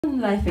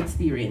Life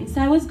experience.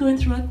 I was going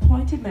through a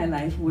point in my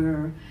life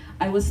where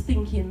I was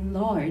thinking,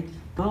 Lord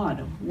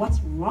God, what's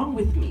wrong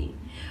with me?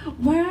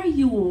 Why are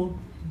you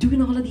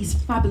doing all of these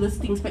fabulous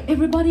things for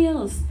everybody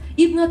else?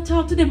 Even not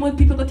talk to them when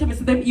people that tell me,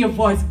 so them your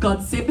voice,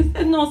 God save. I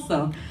said, no,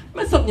 sir.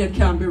 But something that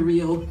can't be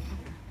real.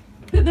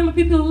 But then when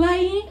people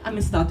lying, I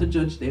may start to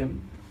judge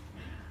them.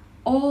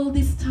 All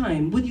this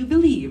time, would you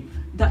believe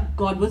that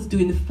God was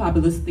doing the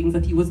fabulous things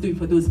that he was doing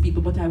for those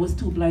people, but I was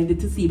too blinded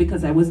to see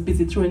because I was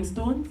busy throwing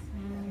stones?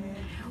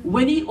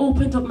 When he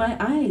opened up my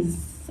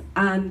eyes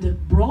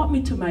and brought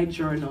me to my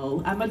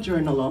journal, I'm a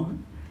journaler.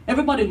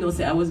 Everybody knows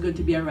that I was going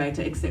to be a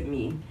writer except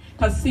me.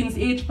 Because since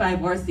age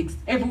 5 or 6,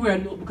 everywhere a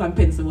notebook and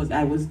pencil was,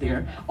 I was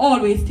there.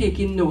 Always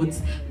taking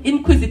notes.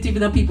 Inquisitive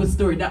in a people's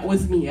story, that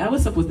was me. I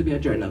was supposed to be a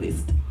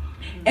journalist.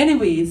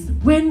 Anyways,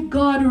 when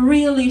God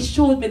really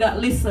showed me that,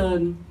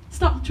 listen,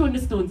 stop throwing the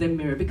stones in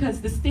the mirror,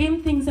 because the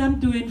same things I'm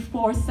doing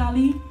for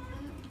Sally,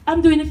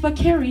 I'm doing it for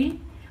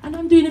Kerry, and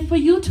I'm doing it for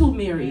you too,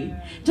 Mary.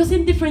 Just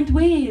in different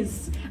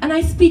ways. And I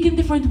speak in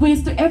different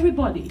ways to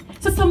everybody.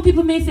 So some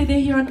people may say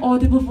they hear an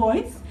audible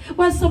voice,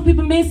 while some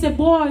people may say,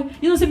 boy,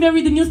 you know, say me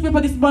read the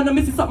newspaper this morning,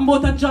 I see something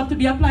about a job to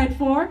be applied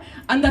for,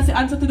 and that's the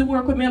answer to the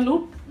work when I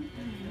look.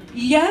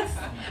 Yes?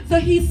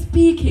 So he's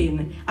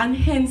speaking, and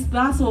hence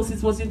Glass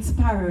Houses was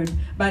inspired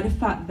by the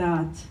fact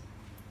that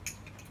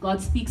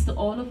God speaks to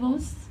all of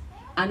us,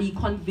 and he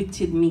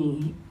convicted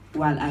me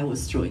while I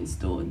was throwing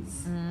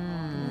stones.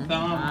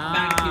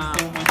 Thank you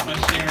so much for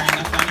sharing.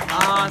 That's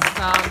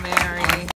awesome, Mary.